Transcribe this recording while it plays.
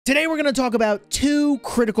Today we're going to talk about two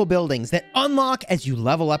critical buildings that unlock as you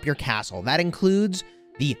level up your castle. That includes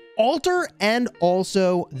the altar and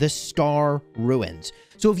also the Star Ruins.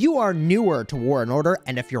 So if you are newer to War and Order,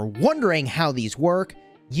 and if you're wondering how these work,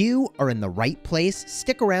 you are in the right place.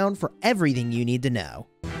 Stick around for everything you need to know.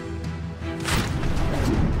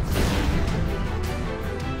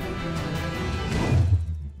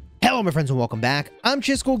 Hello my friends and welcome back. I'm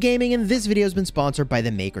Chisgule Gaming and this video has been sponsored by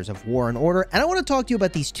the makers of War and Order, and I want to talk to you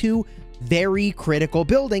about these two very critical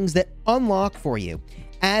buildings that unlock for you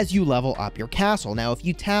as you level up your castle. Now if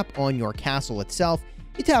you tap on your castle itself,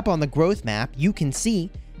 you tap on the growth map, you can see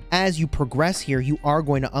as you progress here you are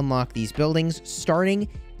going to unlock these buildings. Starting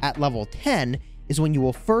at level 10 is when you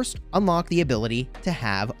will first unlock the ability to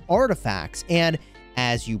have artifacts, and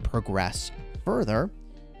as you progress further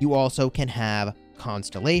you also can have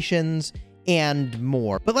constellations and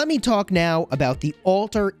more. But let me talk now about the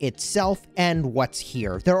altar itself and what's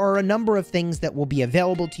here. There are a number of things that will be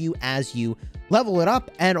available to you as you level it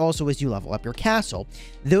up and also as you level up your castle.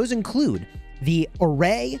 Those include the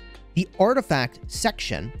array, the artifact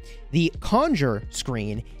section, the conjure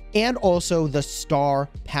screen, and also the star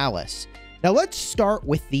palace. Now let's start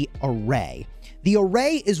with the array. The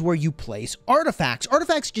array is where you place artifacts.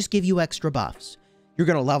 Artifacts just give you extra buffs. You're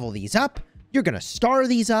going to level these up, you're going to star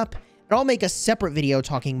these up, and I'll make a separate video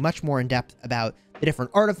talking much more in depth about the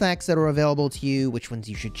different artifacts that are available to you, which ones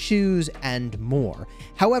you should choose, and more.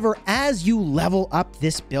 However, as you level up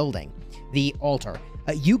this building, the altar,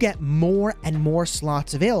 you get more and more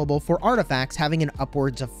slots available for artifacts, having an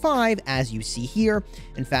upwards of 5, as you see here.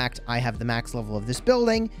 In fact, I have the max level of this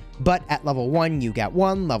building, but at level 1, you get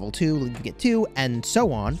 1, level 2, you get 2, and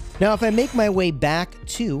so on. Now, if I make my way back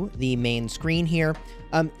to the main screen here,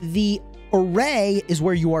 the array is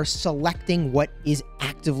where you are selecting what is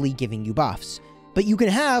actively giving you buffs. But you can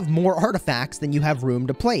have more artifacts than you have room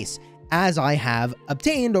to place, as I have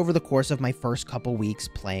obtained over the course of my first couple weeks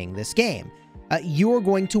playing this game. You are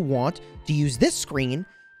going to want to use this screen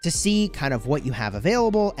to see kind of what you have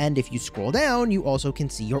available, and if you scroll down, you also can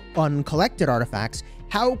see your uncollected artifacts.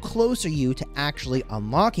 How close are you to actually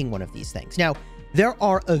unlocking one of these things? Now, there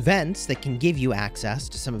are events that can give you access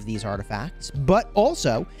to some of these artifacts, but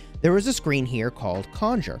also there is a screen here called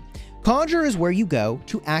Conjure. Conjure is where you go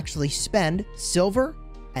to actually spend silver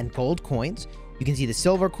and gold coins. You can see the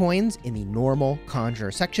silver coins in the normal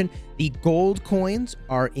Conjure section. The gold coins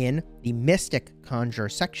are in the Mystic Conjure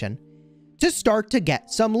section to start to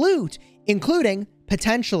get some loot, including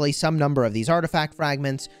potentially some number of these artifact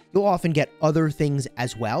fragments. You'll often get other things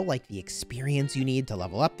as well, like the experience you need to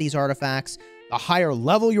level up these artifacts. The higher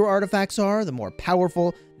level your artifacts are, the more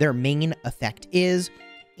powerful their main effect is,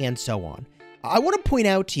 and so on. I want to point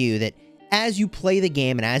out to you that as you play the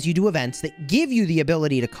game and as you do events that give you the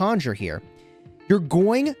ability to conjure here, you're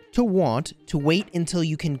going to want to wait until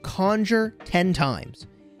you can conjure 10 times.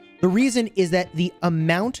 The reason is that the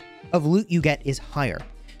amount of loot you get is higher.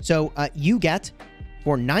 So you get,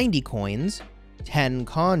 for 90 coins, 10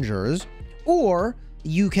 conjures, or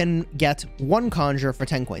you can get 1 conjure for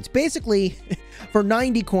 10 coins. Basically, for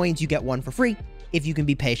 90 coins, you get 1 for free if you can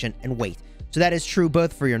be patient and wait. So that is true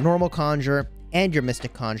both for your normal conjure and your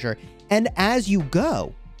mystic conjure. And as you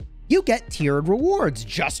go, you get tiered rewards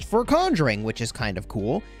just for conjuring, which is kind of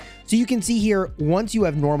cool. So you can see here, once you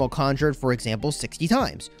have normal conjured, for example, 60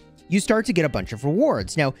 times, you start to get a bunch of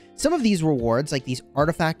rewards. Now, some of these rewards, like these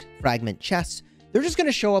artifact fragment chests, they're just going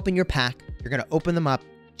to show up in your pack. You're going to open them up.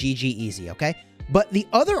 GG easy, okay? But the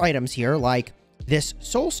other items here, like this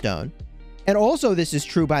soul stone, and also this is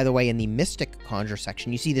true, by the way, in the Mystic Conjure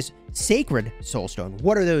section, you see this Sacred Soul Stone.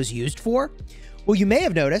 What are those used for? Well, you may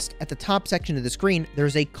have noticed at the top section of the screen,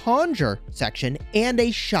 there's a Conjure section and a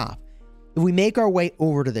shop. If we make our way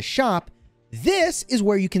over to the shop, this is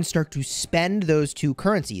where you can start to spend those two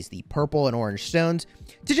currencies, the purple and orange stones,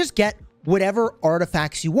 to just get whatever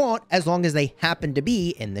artifacts you want, as long as they happen to be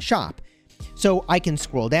in the shop. So I can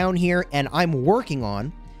scroll down here, and I'm working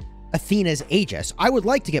on Athena's Aegis. I would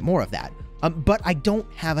like to get more of that, but I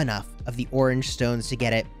don't have enough of the orange stones to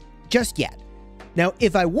get it just yet. Now,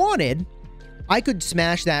 if I wanted, I could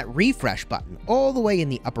smash that refresh button all the way in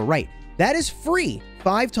the upper right. That is free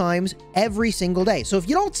 5 times every single day. So if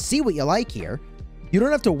you don't see what you like here, you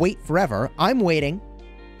don't have to wait forever. I'm waiting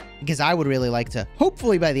because I would really like to,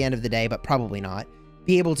 hopefully by the end of the day, but probably not,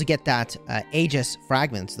 be able to get that Aegis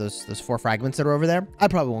fragments, those 4 fragments that are over there. I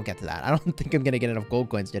probably won't get to that. I don't think I'm going to get enough gold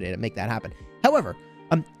coins today to make that happen. However,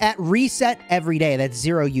 at reset every day, that's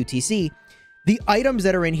 0 UTC, the items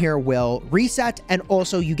that are in here will reset, and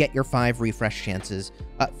also you get your 5 refresh chances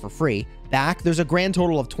for free back. There's a grand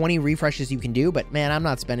total of 20 refreshes you can do, but man, I'm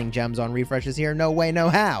not spending gems on refreshes here. No way, no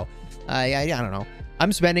how. I don't know.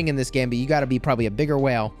 I'm spending in this game, but you got to be probably a bigger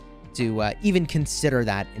whale to even consider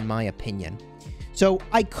that, in my opinion. So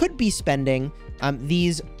I could be spending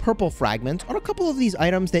these purple fragments on a couple of these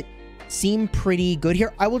items that seem pretty good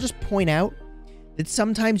here. I will just point out that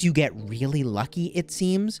sometimes you get really lucky, it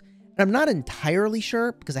seems. And I'm not entirely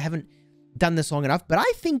sure because I haven't done this long enough, but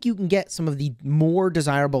I think you can get some of the more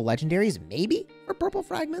desirable legendaries, maybe, for purple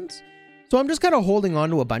fragments. So I'm just kind of holding on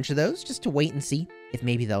to a bunch of those just to wait and see if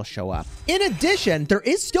maybe they'll show up. In addition, there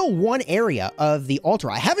is still one area of the altar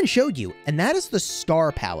I haven't showed you, and that is the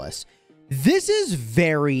Star Palace. This is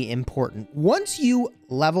very important. Once you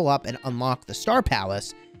level up and unlock the Star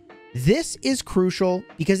Palace, this is crucial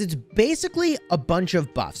because it's basically a bunch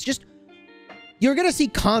of buffs. You're going to see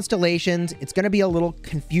constellations. It's going to be a little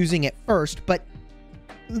confusing at first, but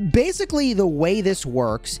basically the way this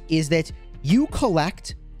works is that you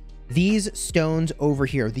collect these stones over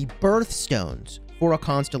here, the birth stones for a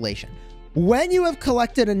constellation. When you have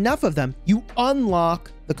collected enough of them, you unlock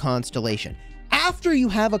the constellation. After you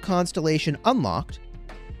have a constellation unlocked,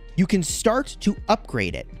 you can start to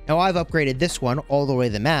upgrade it. Now, I've upgraded this one all the way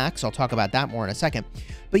to the max. I'll talk about that more in a second.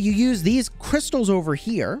 But you use these crystals over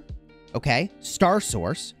here, okay, Star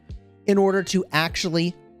Source, in order to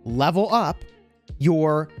actually level up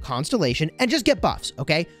your constellation and just get buffs,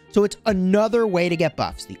 okay? So it's another way to get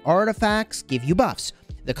buffs. The artifacts give you buffs.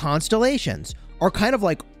 The constellations are kind of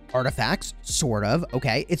like artifacts, sort of,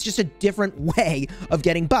 okay? It's just a different way of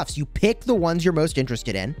getting buffs. You pick the ones you're most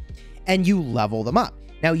interested in and you level them up.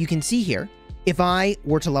 Now, you can see here, if I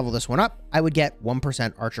were to level this one up, I would get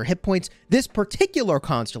 1% archer hit points. This particular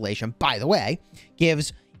constellation, by the way,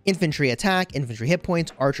 gives infantry attack, infantry hit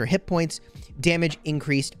points, archer hit points, damage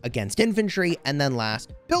increased against infantry, and then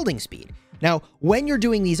last, building speed. Now, when you're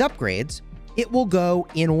doing these upgrades, it will go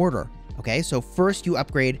in order, okay? So first you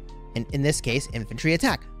upgrade, in this case, infantry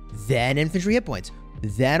attack, then infantry hit points,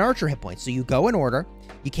 then archer hit points. So you go in order.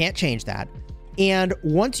 You can't change that. And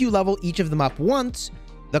once you level each of them up once,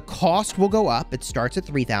 the cost will go up. It starts at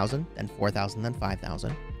 3,000, then 4,000, then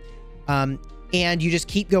 5,000. And you just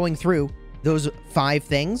keep going through those 5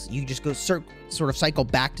 things. You just go sort of cycle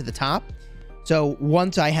back to the top. So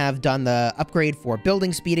once I have done the upgrade for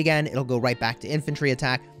building speed again, it'll go right back to infantry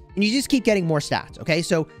attack. And you just keep getting more stats, okay?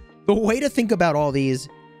 So the way to think about all these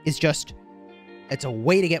is just, it's a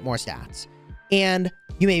way to get more stats. And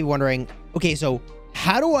you may be wondering, okay, so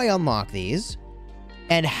how do I unlock these?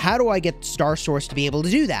 And how do I get Star Source to be able to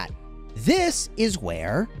do that? This is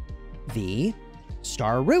where the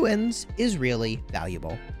Star Ruins is really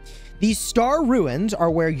valuable. These Star Ruins are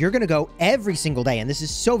where you're going to go every single day, and this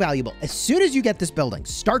is so valuable. As soon as you get this building,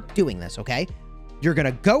 start doing this, okay? You're going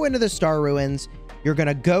to go into the Star Ruins. You're going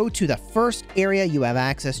to go to the first area you have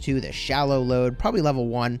access to, the shallow lode, probably level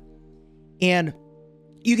 1, and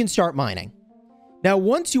you can start mining. Now,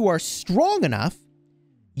 once you are strong enough,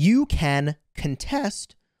 you can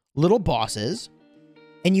contest little bosses,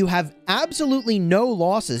 and you have absolutely no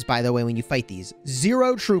losses, by the way, when you fight these.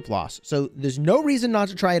 0 troop loss. So there's no reason not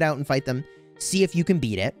to try it out and fight them. See if you can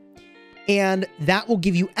beat it. And that will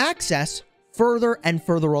give you access further and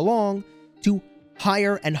further along to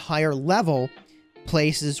higher and higher level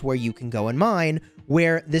places where you can go and mine,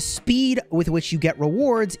 where the speed with which you get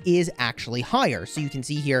rewards is actually higher. So you can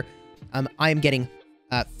see here, I am getting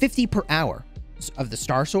 50 per hour of the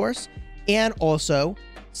Star Source, and also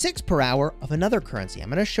 6 per hour of another currency. I'm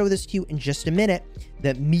going to show this to you in just a minute.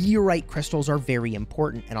 The meteorite crystals are very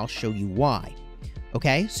important, and I'll show you why.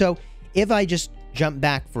 Okay, so if I just jump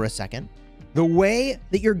back for a second, the way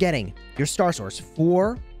that you're getting your Star Source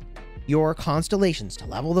for your constellations to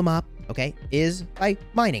level them up, okay, is by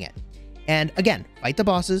mining it. And again, fight the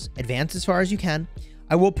bosses, advance as far as you can.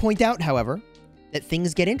 I will point out, however, that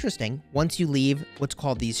things get interesting once you leave what's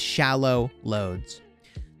called these shallow lodes.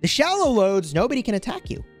 The shallow lodes, nobody can attack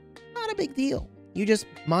you. Not a big deal. You just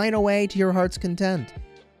mine away to your heart's content.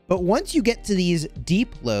 But once you get to these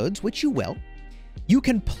deep lodes, which you will, you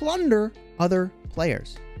can plunder other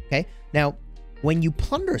players, okay? Now, when you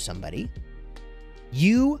plunder somebody,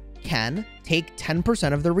 you can take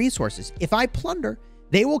 10% of their resources. If I plunder,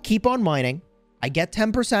 they will keep on mining. I get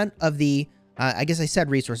 10% of the, I guess I said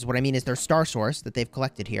resources. What I mean is their Star Source that they've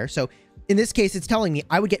collected here. So in this case, it's telling me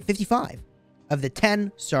I would get 55 of the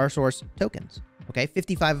 10 Star Source tokens. Okay,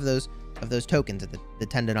 55 of those tokens at the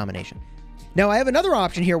 10 denomination. Now I have another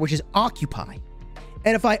option here, which is occupy.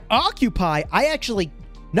 And if I occupy, I actually,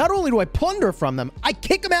 not only do I plunder from them, I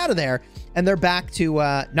kick them out of there, and they're back to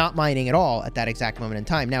not mining at all at that exact moment in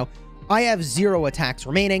time. Now, I have 0 attacks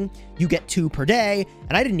remaining. You get 2 per day,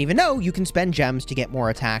 and I didn't even know you can spend gems to get more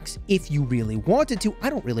attacks if you really wanted to. I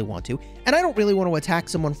don't really want to, and I don't really want to attack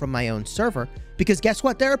someone from my own server, because guess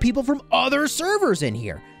what? There are people from other servers in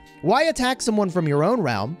here. Why attack someone from your own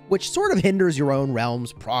realm, which sort of hinders your own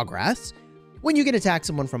realm's progress, when you can attack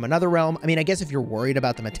someone from another realm? I mean, I guess if you're worried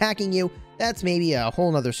about them attacking you, that's maybe a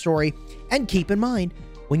whole nother story. And keep in mind,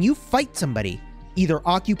 when you fight somebody, either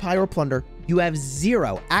occupy or plunder, you have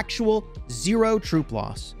 0 troop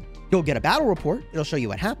loss. You'll get a battle report. It'll show you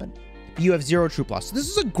what happened. You have 0 troop loss. So this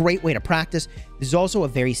is a great way to practice. This is also a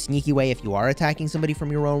very sneaky way, if you are attacking somebody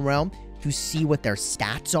from your own realm, to see what their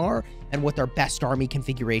stats are and what their best army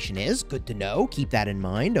configuration is. Good to know. Keep that in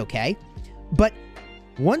mind, okay? But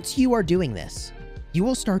once you are doing this, you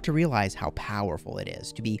will start to realize how powerful it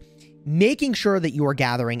is to be making sure that you are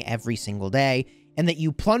gathering every single day, and that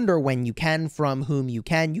you plunder when you can from whom you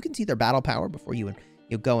can. You can see their battle power before you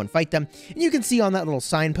go and fight them. And you can see on that little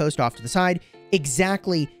signpost off to the side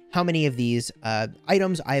exactly how many of these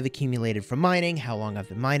items I have accumulated from mining, how long I've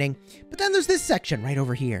been mining. But then there's this section right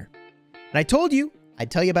over here. And I told you,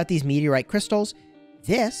 I'd tell you about these meteorite crystals.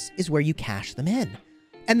 This is where you cash them in.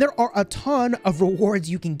 And there are a ton of rewards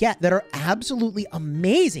you can get that are absolutely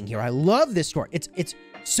amazing here. I love this store. It's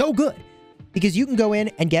so good, because you can go in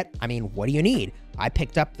and get, I mean, what do you need? I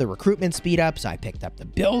picked up the recruitment speed-ups. I picked up the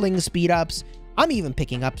building speed-ups. I'm even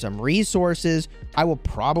picking up some resources. I will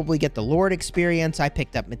probably get the Lord experience. I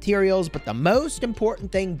picked up materials, but the most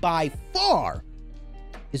important thing by far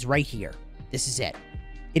is right here. This is it.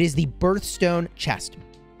 It is the birthstone chest.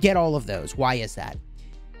 Get all of those. Why is that?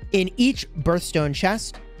 In each birthstone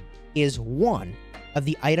chest is one of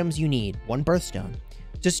the items you need, one birthstone,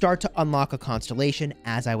 to start to unlock a constellation,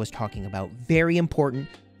 as I was talking about. Very important.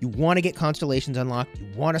 You want to get constellations unlocked. You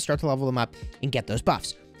want to start to level them up and get those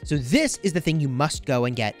buffs. So this is the thing you must go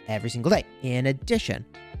and get every single day. In addition,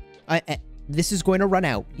 this is going to run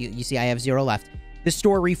out. You see I have 0 left. The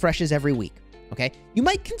store refreshes every week, okay? You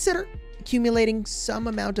might consider accumulating some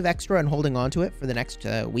amount of extra and holding on to it for the next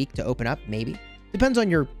week to open up, maybe. Depends on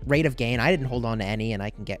your rate of gain. I didn't hold on to any, and I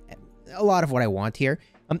can get a lot of what I want here.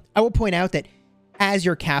 I will point out that as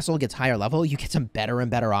your castle gets higher level, you get some better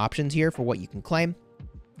and better options here for what you can claim.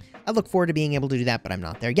 I look forward to being able to do that, but I'm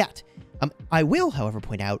not there yet. I will, however,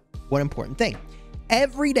 point out one important thing.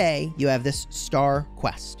 Every day, you have this star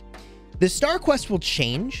quest. The star quest will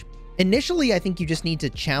change. Initially, I think you just need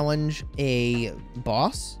to challenge a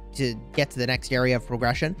boss to get to the next area of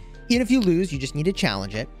progression. Even if you lose, you just need to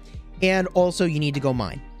challenge it. And also, you need to go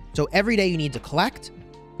mine. So every day, you need to collect,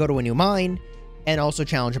 go to a new mine, and also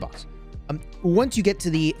challenge a boss. Once you get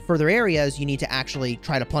to the further areas, you need to actually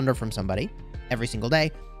try to plunder from somebody every single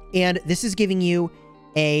day. And this is giving you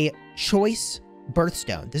a choice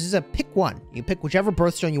birthstone. This is a pick one. You pick whichever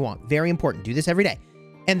birthstone you want. Very important. Do this every day.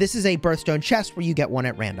 And this is a birthstone chest where you get one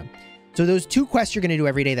at random. So those 2 quests you're going to do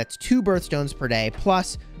every day, that's 2 birthstones per day.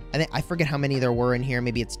 Plus, I forget how many there were in here.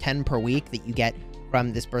 Maybe it's 10 per week that you get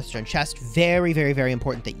from this birthstone chest. Very, very, very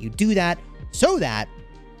important that you do that so that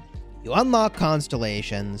you unlock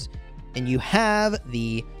constellations and you have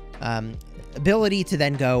the ability to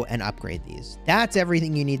then go and upgrade these. That's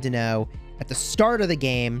everything you need to know at the start of the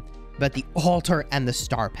game about the altar and the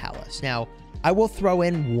Star Palace. Now, I will throw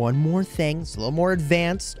in one more thing. It's a little more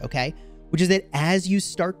advanced, okay? Which is that as you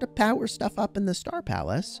start to power stuff up in the Star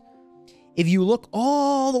Palace, if you look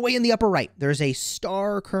all the way in the upper right, there's a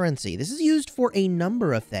star currency. This is used for a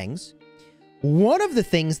number of things. One of the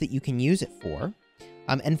things that you can use it for,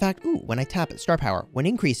 in fact, when I tap it, star power, when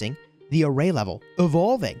increasing the array level,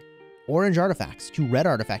 evolving orange artifacts to red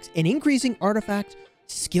artifacts, and increasing artifact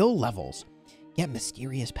skill levels. Get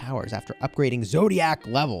mysterious powers after upgrading Zodiac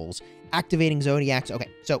levels, activating Zodiacs. Okay,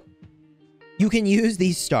 so you can use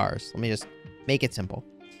these stars. Let me just make it simple.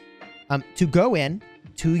 To go in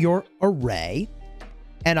to your array,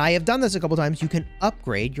 and I have done this a couple times, you can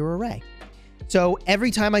upgrade your array. So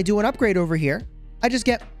every time I do an upgrade over here, I just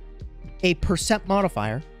get a %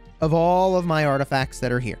 modifier of all of my artifacts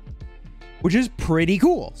that are here, which is pretty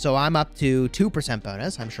cool. So I'm up to 2%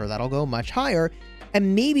 bonus. I'm sure that'll go much higher.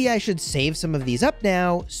 And maybe I should save some of these up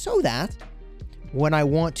now so that when I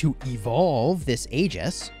want to evolve this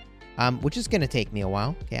Aegis, which is going to take me a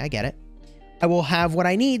while. Okay, I get it. I will have what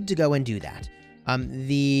I need to go and do that.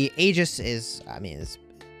 The Aegis is, it's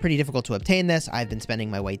pretty difficult to obtain this. I've been spending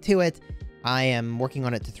my way to it. I am working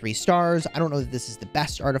on it to 3 stars. I don't know that this is the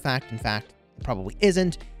best artifact. In fact, it probably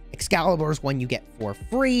isn't. Excalibur is one you get for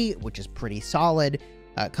free, which is pretty solid.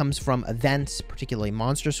 Comes from events, particularly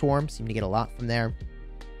Monster Swarm. Seem to get a lot from there.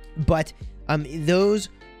 But those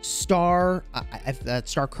star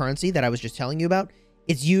currency that I was just telling you about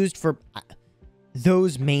it's used for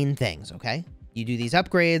those main things, okay? You do these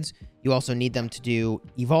upgrades. You also need them to do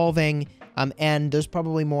evolving. And there's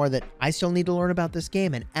probably more that I still need to learn about this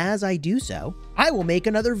game. And as I do so, I will make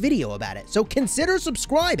another video about it. So consider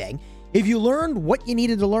subscribing if you learned what you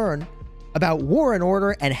needed to learn about War and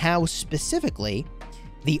Order and how specifically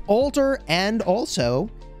the altar and also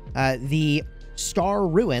the Star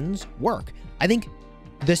Ruins work. I think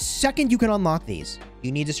the second you can unlock these,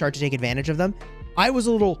 you need to start to take advantage of them. I was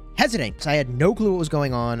a little hesitant because I had no clue what was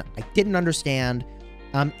going on. I didn't understand.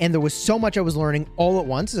 And there was so much I was learning all at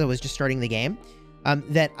once as I was just starting the game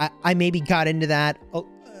that I maybe got into that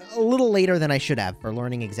a little later than I should have for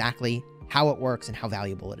learning exactly how it works and how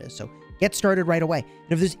valuable it is. So get started right away.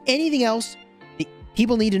 And if there's anything else that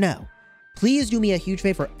people need to know, please do me a huge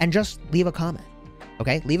favor and just leave a comment.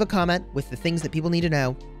 Okay? Leave a comment with the things that people need to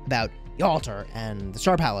know about the altar and the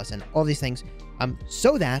Star Palace and all these things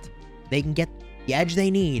so that they can get the edge they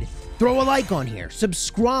need. Throw a like on here,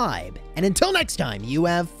 subscribe, and until next time, you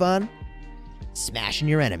have fun smashing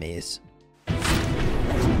your enemies.